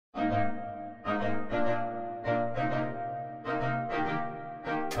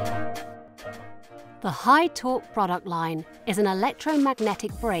The high-torque product line is an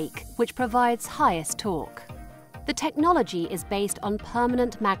electromagnetic brake which provides highest torque. The technology is based on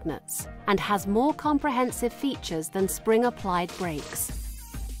permanent magnets and has more comprehensive features than spring-applied brakes.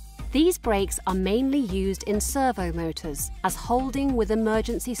 These brakes are mainly used in servo motors as holding with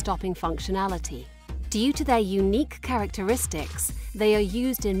emergency stopping functionality. Due to their unique characteristics, they are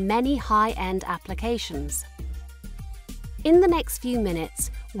used in many high-end applications. In the next few minutes,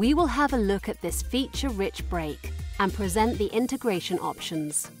 we will have a look at this feature-rich brake and present the integration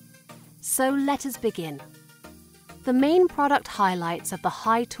options. So let us begin. The main product highlights of the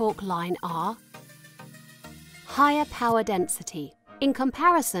high-torque line are higher power density. In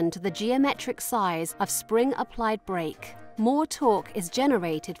comparison to the geometric size of spring-applied brake, more torque is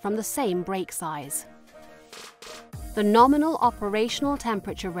generated from the same brake size. The nominal operational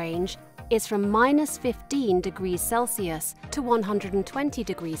temperature range is from -15 degrees Celsius to 120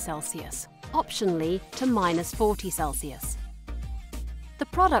 degrees Celsius, optionally to -40 Celsius. The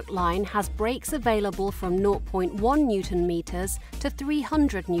product line has brakes available from 0.1 Nm to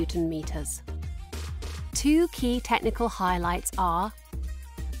 300 Nm. Two key technical highlights are: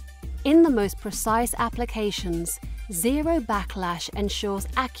 in the most precise applications, zero backlash ensures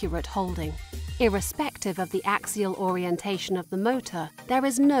accurate holding. Irrespective of the axial orientation of the motor, there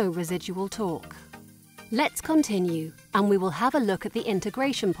is no residual torque. Let's continue, and we will have a look at the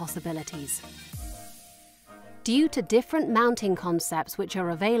integration possibilities. Due to different mounting concepts which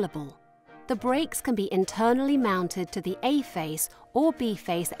are available, the brakes can be internally mounted to the A-face or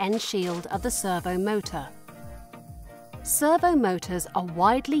B-face end shield of the servo motor. Servo motors are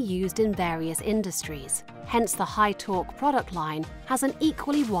widely used in various industries, hence the high-torque product line has an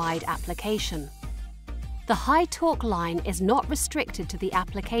equally wide application. The high-torque line is not restricted to the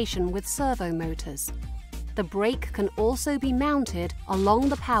application with servo motors. The brake can also be mounted along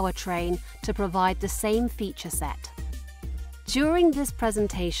the powertrain to provide the same feature set. During this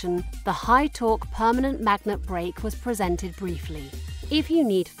presentation, the high-torque permanent magnet brake was presented briefly. If you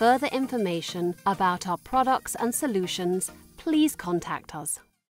need further information about our products and solutions, please contact us.